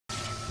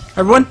Hi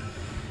everyone,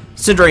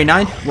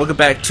 Cinder89, welcome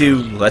back to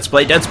Let's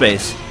Play Dead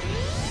Space.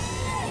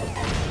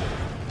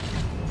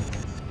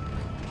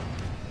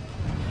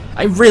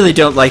 I really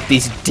don't like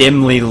these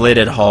dimly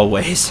lit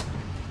hallways,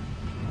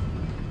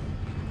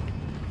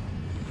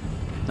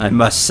 I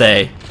must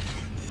say.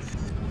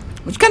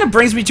 Which kind of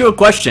brings me to a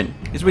question.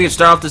 I guess we can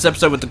start off this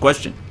episode with the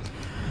question.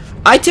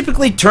 I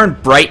typically turn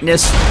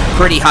brightness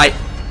pretty high.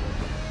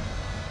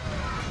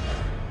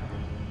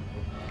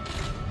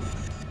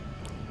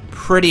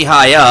 Pretty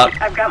high up.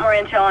 I've got more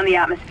intel on the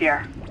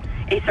atmosphere.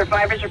 A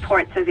survivor's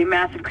report says a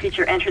massive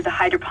creature entered the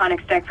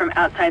hydroponics deck from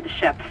outside the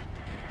ship.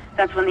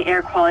 That's when the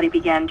air quality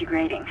began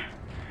degrading.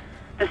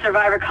 The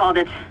survivor called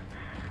it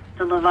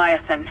the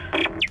Leviathan.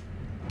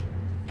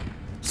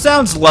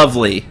 Sounds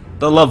lovely.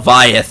 The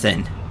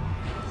Leviathan.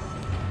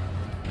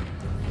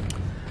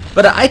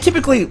 But I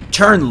typically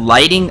turn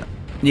lighting,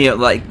 you know,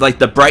 like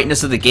the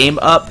brightness of the game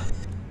up,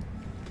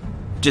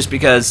 just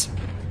because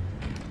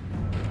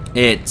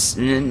it's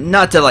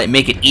not to like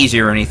make it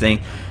easier or anything.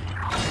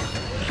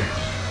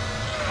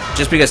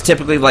 Just because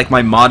typically like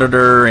my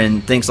monitor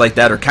and things like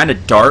that are kind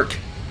of dark.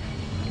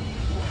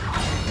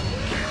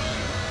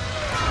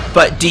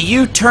 But do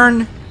you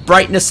turn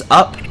brightness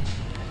up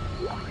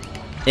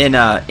in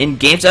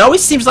games? It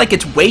always seems like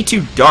it's way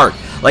too dark.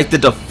 Like the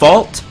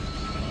default,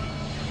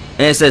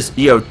 and it says,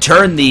 you know,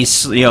 turn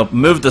these, you know,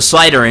 move the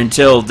slider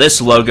until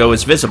this logo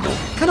is visible.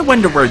 Kind of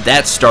wonder where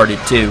that started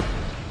too.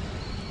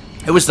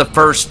 It was the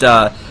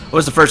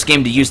first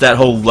game to use that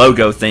whole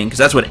logo thing, because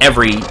that's what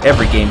every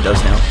game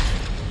does now.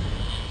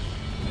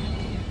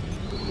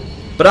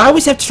 But I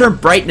always have to turn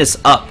brightness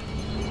up.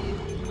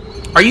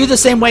 Are you the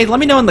same way? Let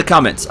me know in the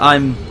comments.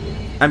 I'm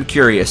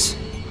curious.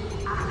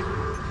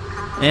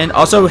 And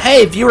also,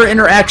 hey, viewer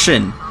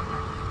interaction.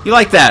 You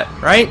like that,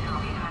 right?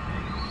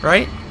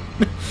 Right?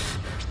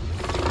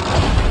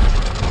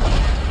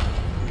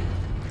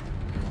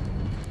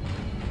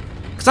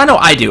 Because I know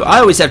I do. I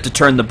always have to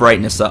turn the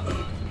brightness up.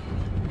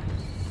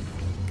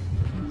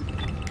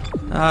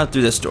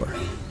 Through this door.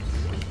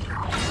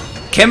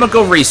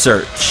 Chemical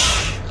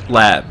research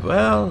lab.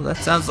 Well, that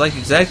sounds like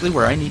exactly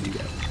where I need to go.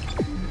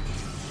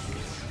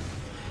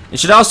 It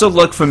should also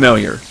look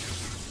familiar.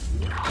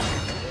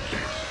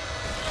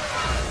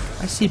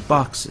 I see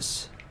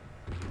boxes.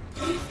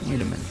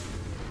 Wait a minute.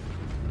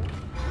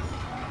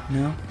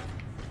 No?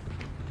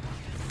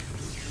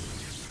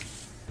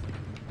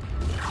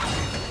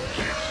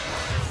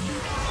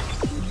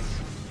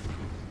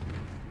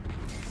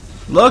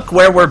 Look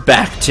where we're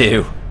back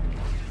to.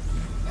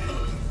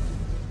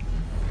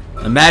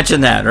 Imagine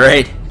that,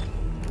 right?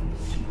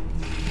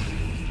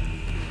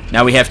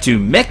 Now we have to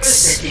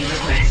mix. Processing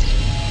request.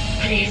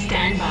 Please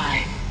stand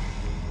by.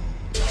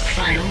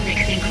 Final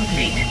mixing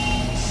complete.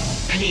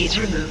 Please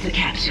remove the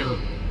capsule.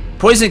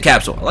 Poison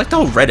capsule. I like the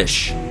whole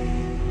reddish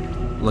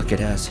look it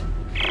has.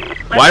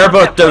 Why are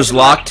both those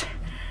locked?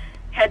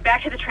 Head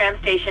back to the tram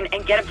station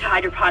and get up to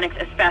hydroponics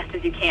as fast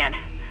as you can.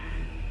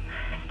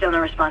 Still no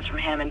response from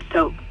Hammond,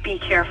 so be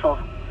careful.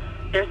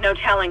 There's no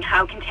telling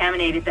how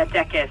contaminated that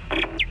deck is.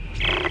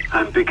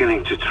 I'm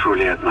beginning to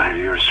truly admire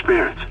your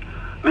spirit,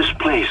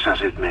 misplaced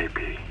as it may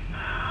be.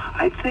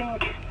 I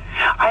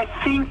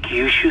think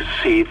you should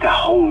see the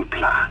whole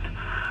plan.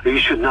 You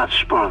should not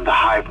spurn the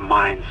hive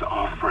mind's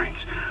offerings.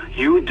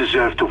 You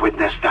deserve to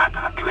witness that,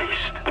 at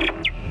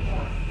least.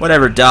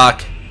 Whatever,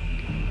 Doc.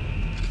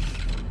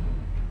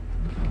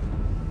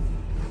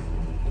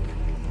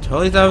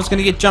 Totally thought I was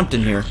gonna get jumped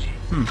in here.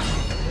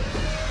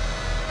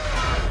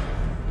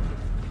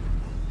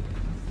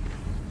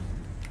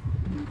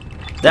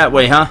 That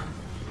way, huh?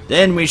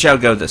 Then we shall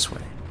go this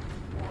way.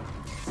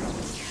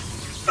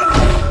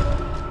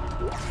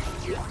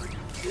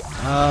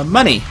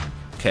 Money.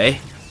 Okay.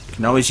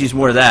 Can always use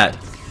more of that.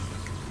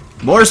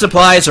 More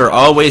supplies are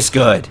always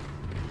good.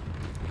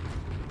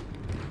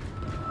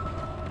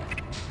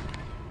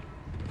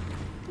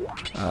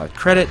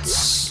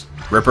 Credits.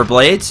 Ripper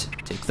blades.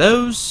 Take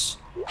those.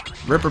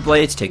 Ripper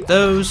blades. Take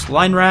those.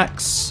 Line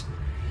racks.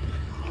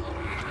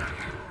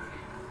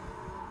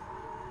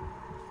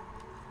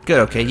 Good,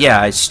 okay,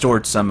 yeah, I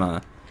stored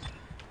some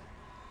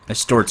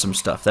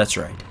stuff, that's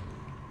right.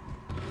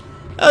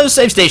 Oh,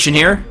 save station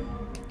here.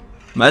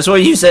 Might as well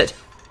use it.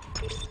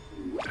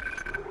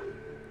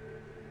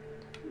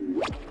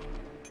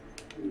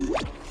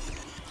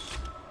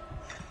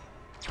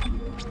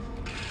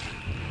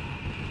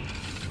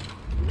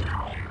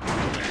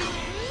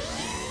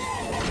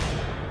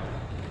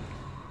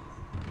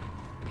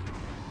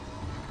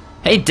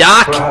 Hey,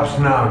 Doc! Perhaps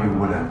now you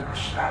will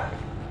understand.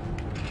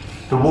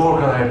 The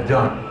work I have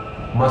done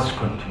must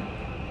continue.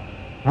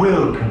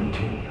 Will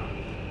continue.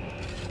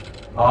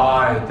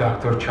 I,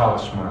 Dr.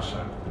 Charles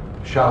Mercer,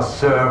 shall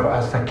serve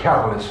as the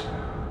catalyst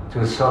to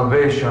the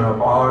salvation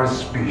of our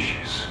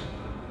species.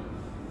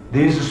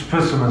 These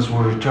specimens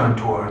will return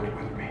to Earth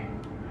with me.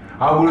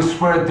 I will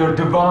spread their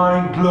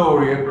divine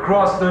glory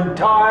across the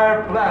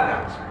entire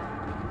planet.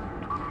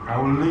 I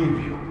will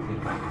leave you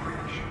with my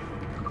creation.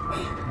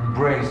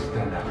 Embrace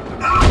the inevitable.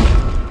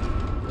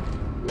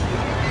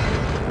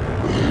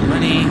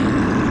 Money.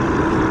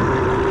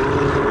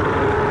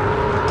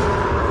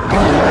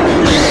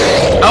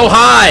 Oh,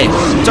 hi!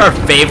 It's our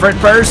favorite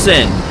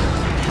person.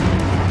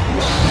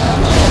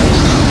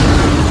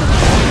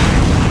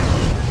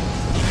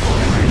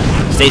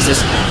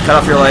 Stasis,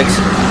 cut off your legs.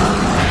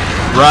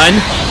 Run.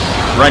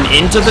 Run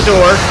into the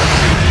door.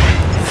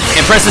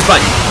 And press this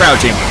button.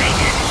 Crouching.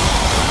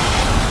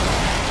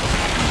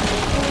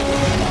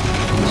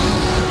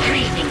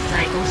 Breathing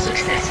cycle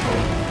successful.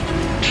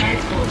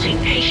 Transporting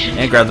patient.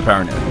 And grab the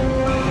power node.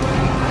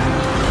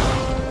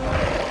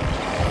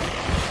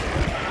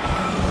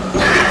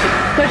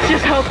 Let's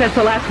just hope that's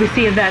the last we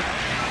see of that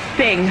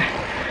thing.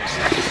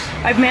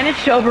 I've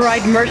managed to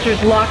override Mercer's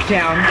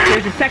lockdown.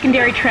 There's a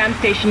secondary tram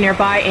station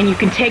nearby, and you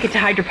can take it to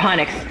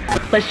hydroponics.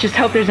 Let's just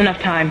hope there's enough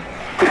time.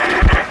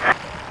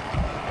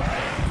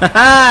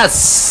 Haha,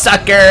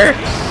 sucker!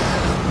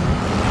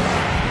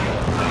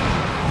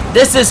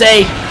 This is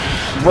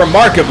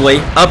remarkably,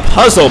 a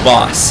puzzle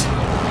boss.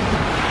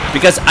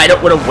 Because I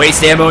don't want to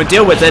waste ammo and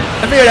deal with it,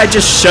 I figured I'd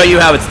just show you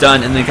how it's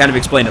done and then kind of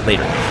explain it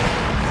later.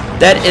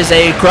 That is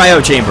a cryo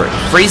chamber.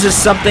 It freezes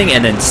something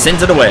and then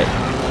sends it away.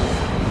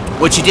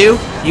 What you do,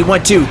 you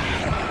want to,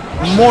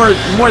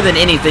 more than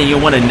anything, you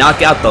want to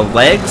knock out the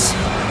legs,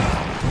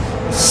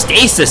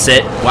 stasis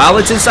it while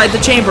it's inside the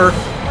chamber,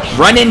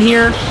 run in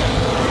here,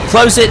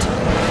 close it,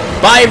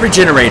 buy a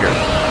regenerator.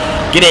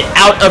 Get it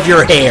out of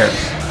your hair.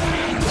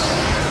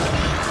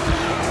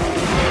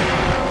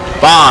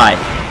 Bye.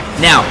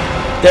 Now,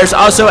 there's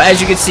also, as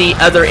you can see,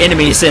 other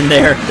enemies in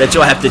there that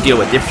you'll have to deal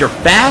with. If you're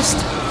fast,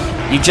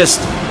 you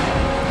just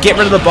get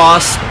rid of the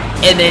boss,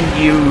 and then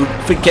you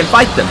can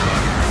fight them.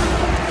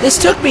 This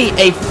took me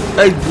a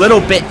little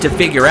bit to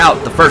figure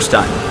out the first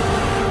time.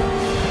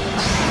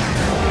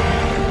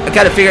 I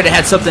kind of figured it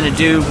had something to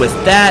do with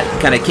that.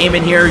 Kind of came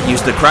in here,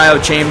 used the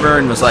cryo chamber,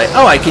 and was like,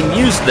 oh, I can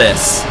use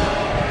this.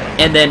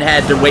 And then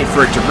had to wait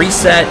for it to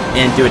reset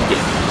and do it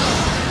again.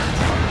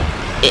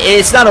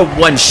 It's not a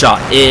one-shot.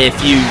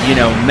 If you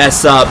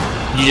mess up,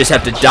 you just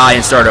have to die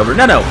and start over.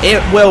 No,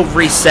 it will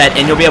reset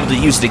and you'll be able to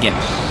use it again.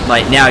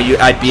 Like now,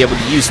 I'd be able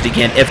to use it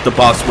again if the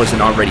boss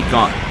wasn't already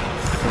gone.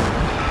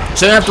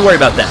 So you don't have to worry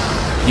about that.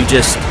 You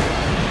just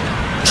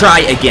try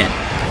again.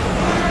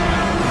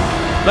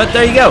 But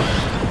there you go.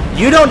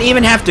 You don't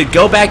even have to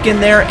go back in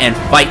there and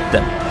fight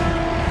them.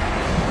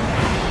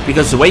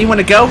 Because the way you want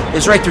to go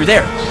is right through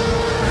there.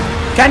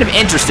 Kind of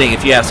interesting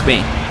if you ask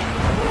me.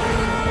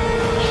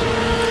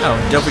 Oh,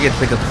 don't forget to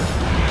pick up.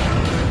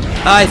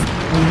 I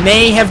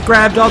may have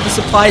grabbed all the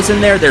supplies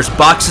in there. There's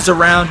boxes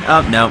around.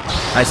 Oh, no.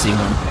 I see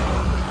one.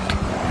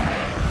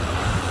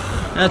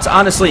 That's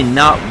honestly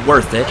not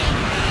worth it.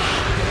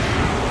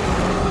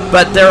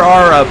 But there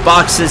are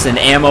boxes and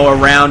ammo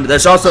around.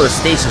 There's also a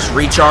stasis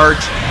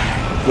recharge,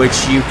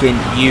 which you can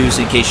use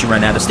in case you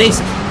run out of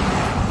stasis.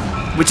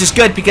 Which is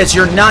good because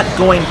you're not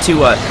going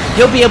to...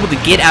 He'll be able to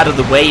get out of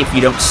the way if you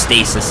don't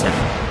stasis him.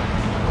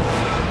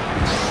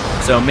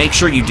 So make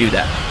sure you do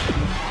that.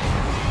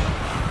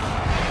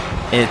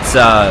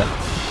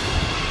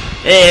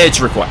 It's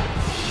required.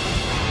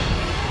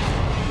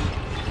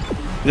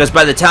 Because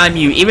by the time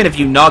even if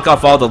you knock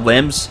off all the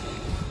limbs,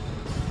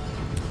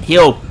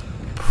 he'll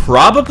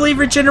probably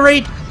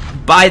regenerate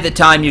by the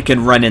time you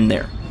can run in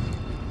there.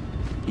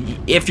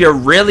 If you're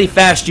really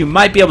fast, you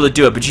might be able to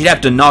do it, but you'd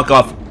have to knock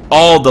off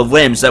all the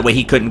limbs, that way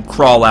he couldn't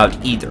crawl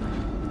out either.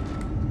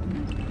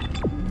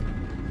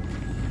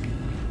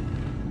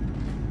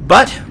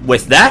 But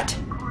with that,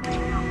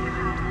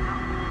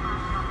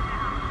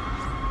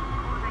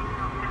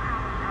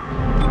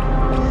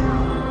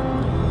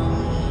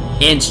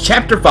 ends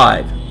Chapter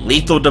 5,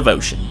 Lethal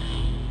Devotion.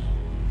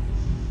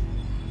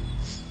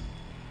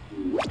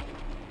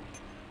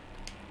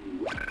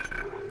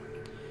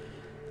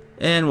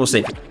 And we'll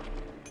save it.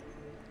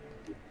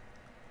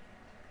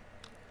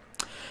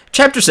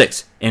 Chapter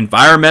 6,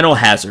 Environmental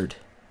Hazard.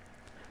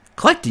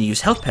 Collect and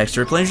use health packs to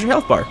replenish your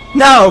health bar.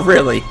 No,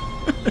 really.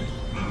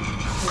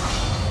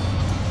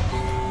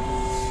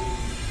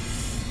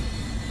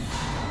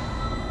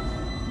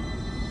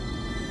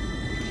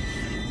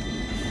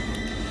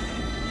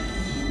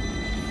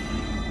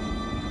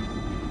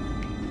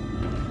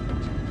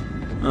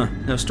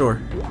 No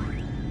store.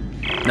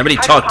 Nobody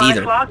talked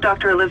either. Log,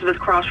 Dr. Elizabeth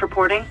Cross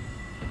reporting.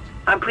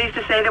 I'm pleased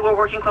to say that we're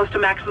working close to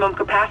maximum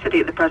capacity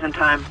at the present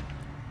time.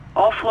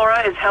 All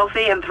flora is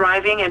healthy and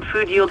thriving, and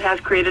food yield has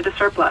created a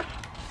surplus.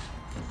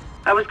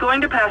 I was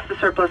going to pass the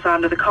surplus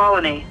on to the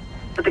colony,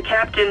 but the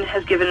captain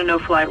has given a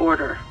no-fly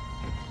order.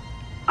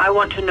 I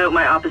want to note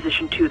my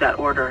opposition to that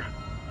order.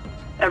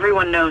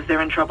 Everyone knows they're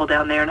in trouble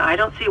down there, and I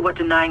don't see what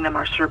denying them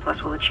our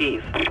surplus will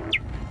achieve.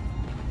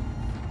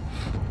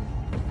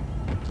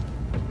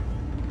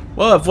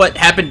 Well, if what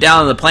happened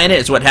down on the planet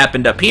is what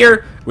happened up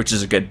here, which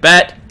is a good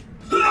bet.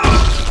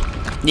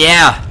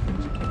 Yeah.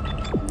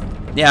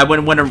 Yeah, I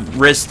wouldn't want to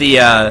risk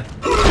the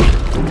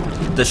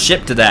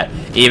ship to that,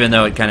 even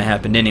though it kind of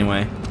happened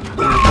anyway.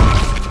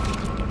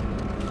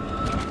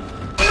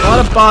 A lot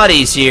of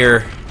bodies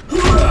here.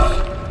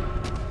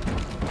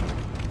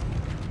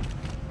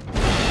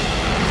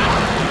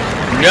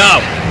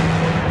 No!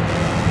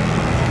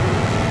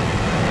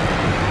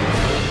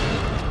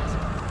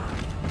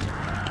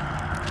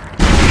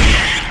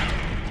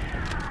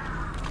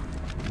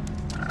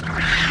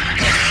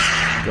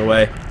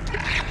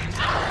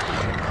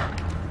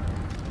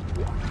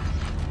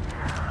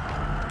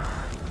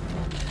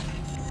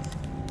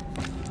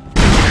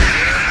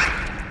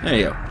 There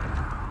you go.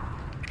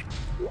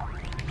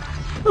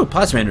 Ooh,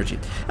 plasma energy.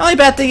 The only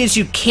bad thing is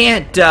you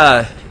can't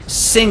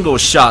single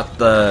shot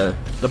the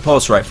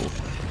pulse rifle.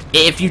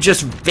 If you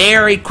just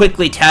very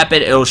quickly tap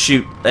it, it'll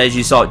shoot, as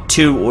you saw,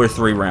 2 or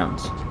 3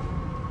 rounds.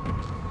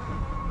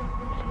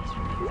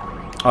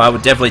 Oh, I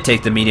would definitely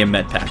take the medium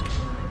med pack.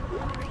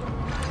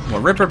 More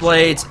Ripper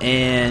blades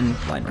and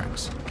line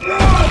racks.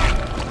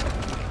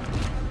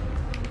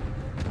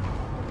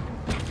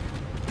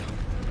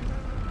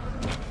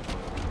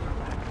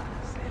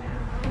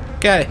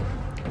 Okay.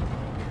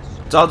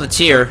 It's all that's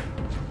here.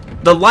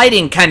 The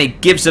lighting kind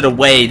of gives it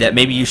away that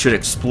maybe you should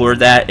explore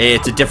that.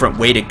 It's a different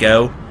way to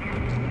go.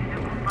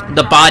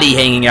 The body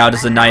hanging out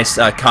is a nice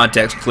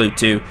context clue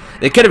too.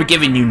 They could have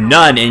given you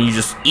none and you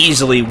just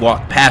easily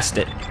walk past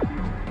it.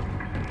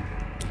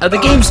 The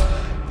game's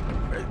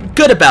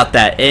good about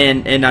that,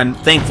 and I'm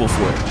thankful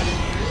for it.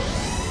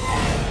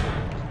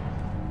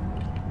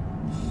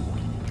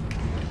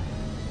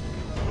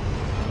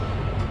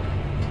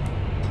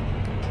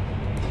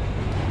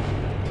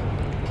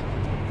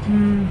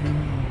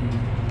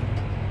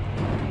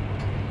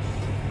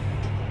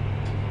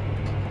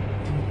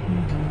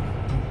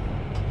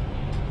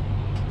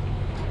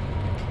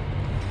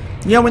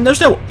 You know, when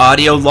there's no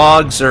audio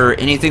logs or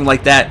anything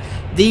like that,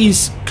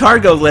 these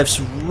cargo lifts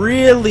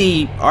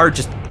really are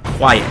just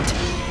quiet.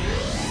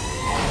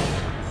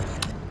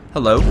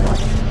 Hello.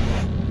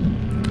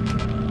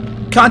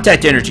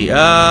 Contact energy.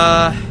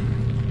 I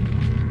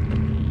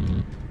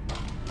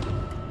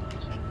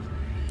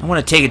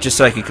want to take it just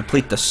so I can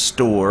complete the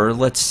store.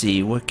 Let's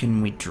see, what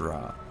can we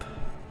drop?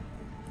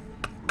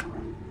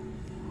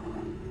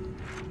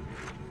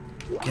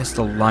 Guess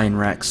the line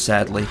rack,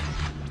 sadly.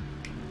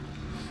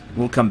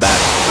 We'll come back.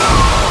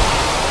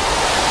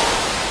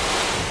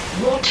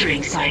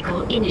 Watering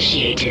cycle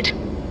initiated.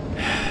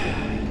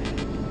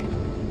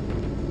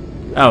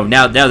 Oh,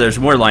 now there's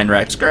more line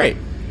racks. Great.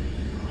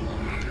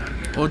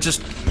 We'll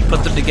just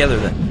put them together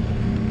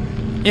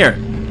then. Here,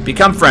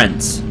 become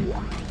friends.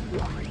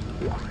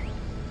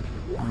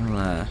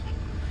 I'll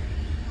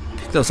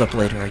pick those up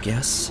later, I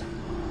guess.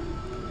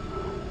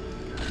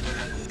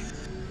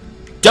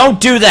 Don't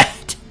do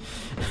that!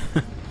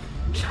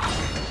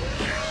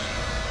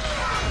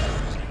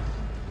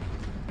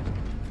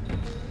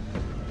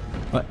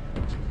 What?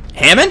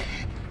 Hammond?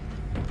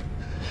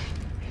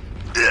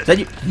 Is that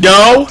you?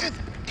 No!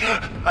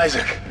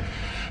 Isaac.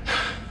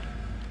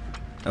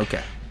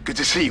 Okay. Good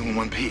to see you in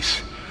one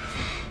piece.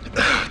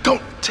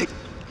 Don't take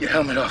your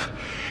helmet off.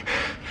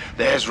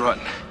 The hair's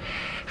rotten.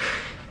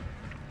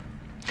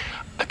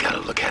 I gotta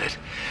look at it.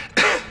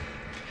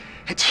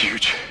 It's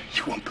huge.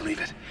 You won't believe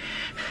it.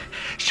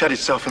 Shut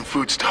itself in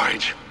food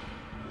storage.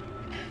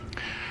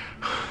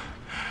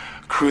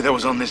 Crew that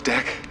was on this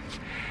deck.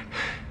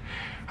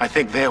 I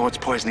think they're what's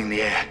poisoning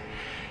the air.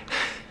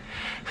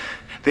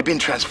 They've been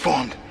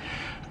transformed.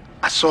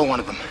 I saw one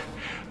of them.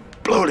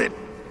 Bloated,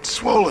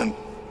 swollen.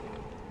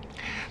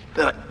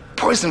 They're like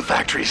poison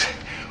factories.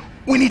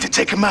 We need to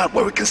take them out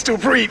where we can still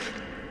breathe.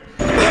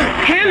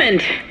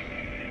 Hammond!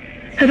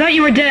 I thought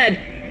you were dead.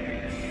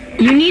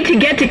 You need to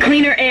get to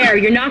cleaner air.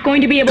 You're not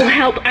going to be able to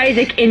help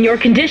Isaac in your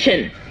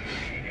condition.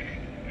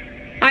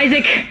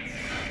 Isaac,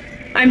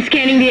 I'm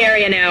scanning the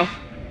area now.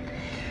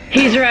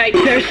 He's right,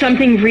 there's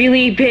something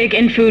really big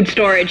in food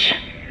storage.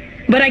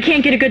 But I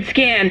can't get a good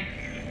scan.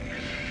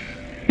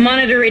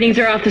 Monitor readings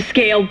are off the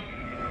scale.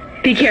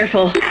 Be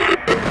careful.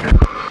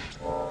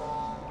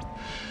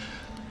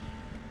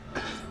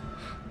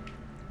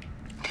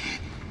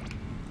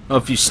 Well,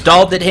 if you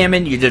stalled it,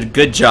 Hammond, you did a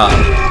good job.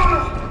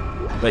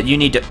 But you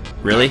need to...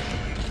 Really?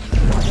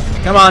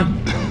 Come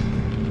on.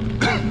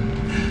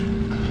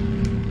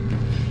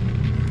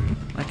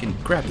 I can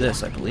grab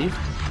this, I believe.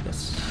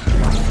 Yes.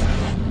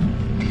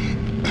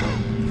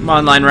 Come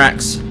on, line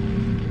racks.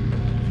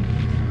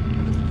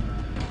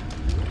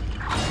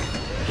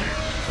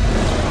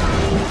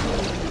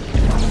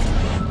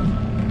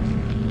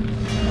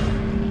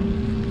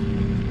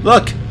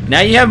 Look,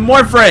 now you have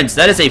more friends.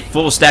 That is a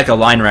full stack of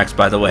line racks,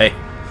 by the way.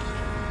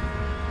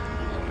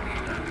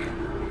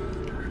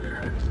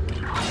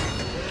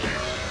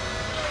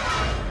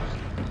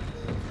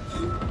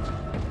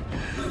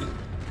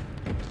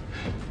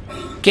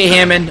 Okay,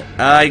 Hammond.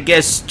 I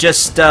guess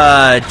just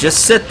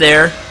sit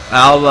there.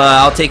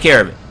 I'll take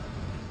care of it.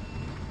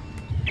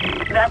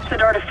 That's the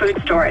door to food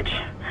storage.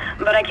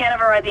 But I can't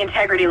override the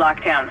integrity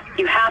lockdown.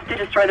 You have to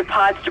destroy the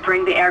pods to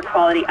bring the air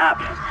quality up.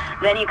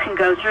 Then you can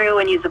go through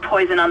and use the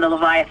poison on the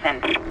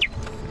Leviathan.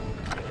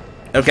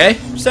 Okay,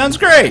 sounds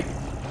great.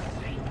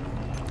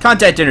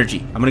 Contact energy.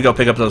 I'm gonna go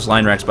pick up those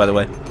line racks, by the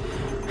way.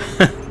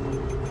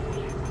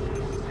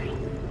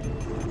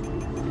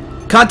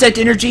 Contact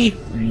energy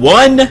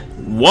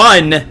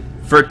 1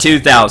 for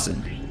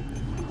 2,000.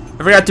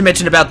 I forgot to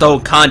mention about the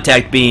whole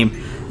contact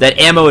beam that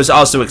ammo is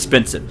also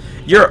expensive.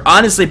 You're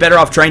honestly better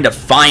off trying to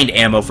find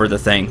ammo for the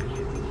thing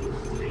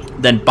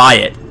than buy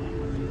it.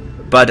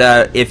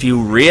 But if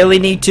you really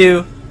need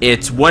to,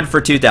 it's 1 for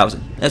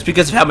 2,000. That's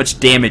because of how much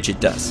damage it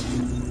does.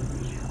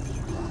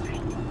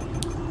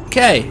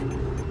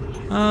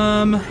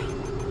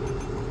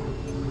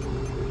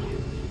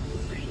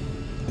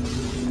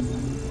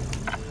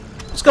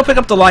 Let's go pick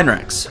up the line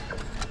racks.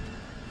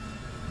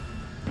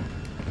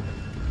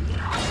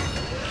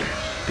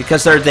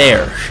 Because they're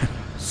there.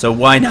 So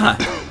why not?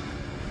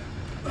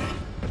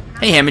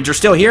 Hey, Hammond, you're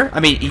still here? I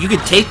mean, you could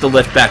take the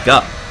lift back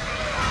up.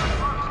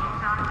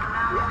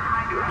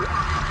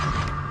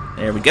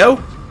 There we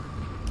go.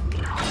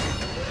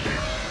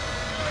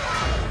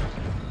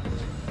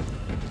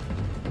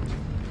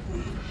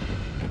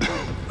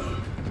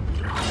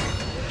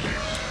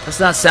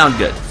 Does not sound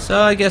good. So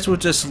I guess we'll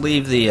just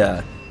leave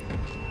the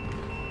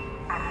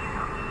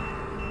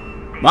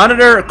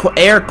monitor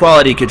air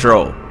quality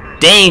control.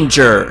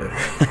 Danger.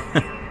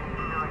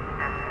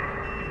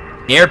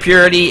 Air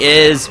purity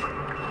is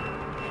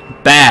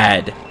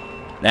bad.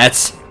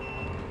 That's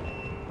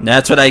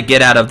what I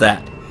get out of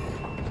that.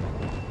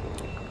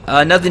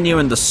 Nothing new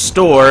in the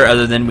store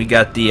other than we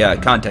got the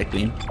contact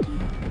beam.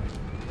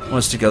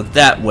 Wants to go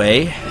that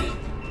way.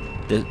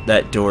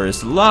 That door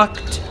is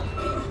locked.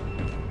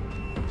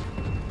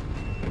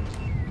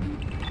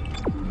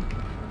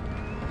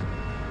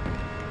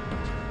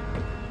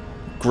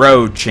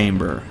 Grow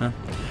chamber. Huh?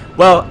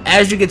 Well,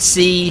 as you can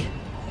see,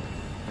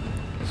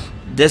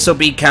 this will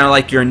be kind of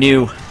like your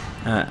new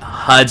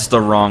HUD's the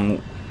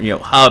wrong,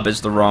 hub is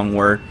the wrong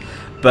word,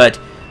 but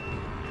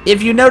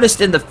if you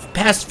noticed in the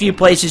past few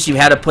places, you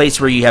had a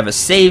place where you have a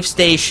save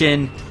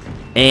station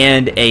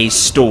and a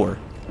store.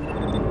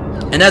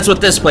 And that's what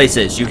this place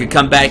is. You can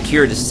come back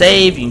here to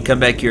save, you can come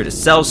back here to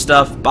sell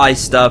stuff, buy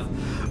stuff,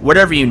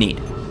 whatever you need.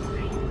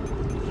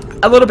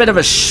 A little bit of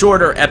a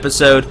shorter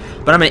episode,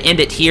 but I'm going to end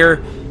it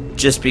here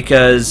just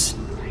because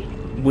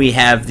we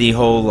have the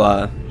whole,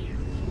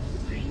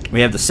 we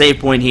have the save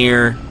point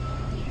here,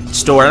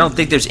 store. I don't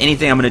think there's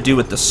anything I'm going to do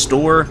with the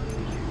store,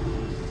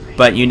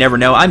 but you never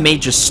know. I may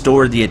just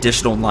store the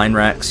additional line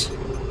racks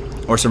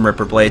or some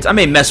ripper blades. I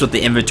may mess with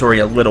the inventory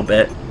a little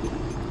bit,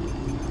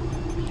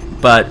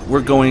 but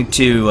we're going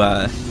to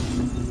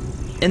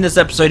end this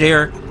episode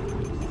here.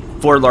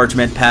 4 large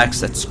med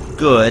packs. That's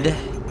good.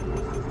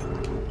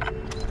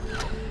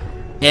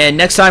 And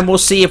next time we'll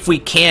see if we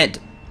can't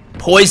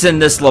poison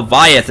this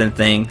Leviathan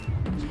thing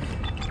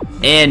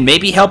and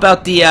maybe help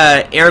out the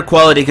air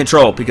quality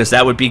control, because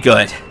that would be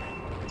good.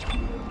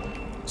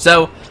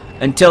 So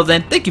until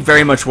then, thank you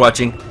very much for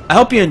watching. I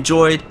hope you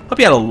enjoyed. Hope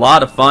you had a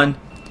lot of fun.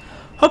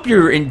 Hope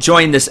you're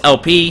enjoying this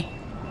LP.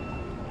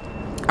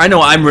 I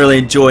know I'm really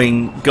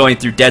enjoying going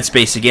through Dead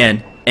Space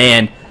again,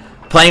 and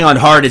playing on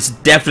hard is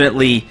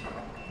definitely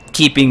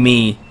keeping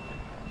me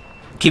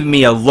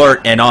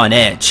alert and on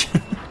edge.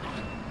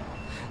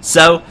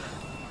 So,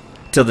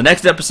 till the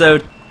next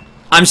episode,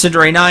 I'm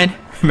Cinderay9.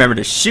 Remember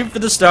to shoot for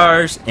the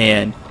stars,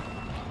 and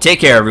take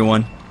care,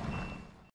 everyone.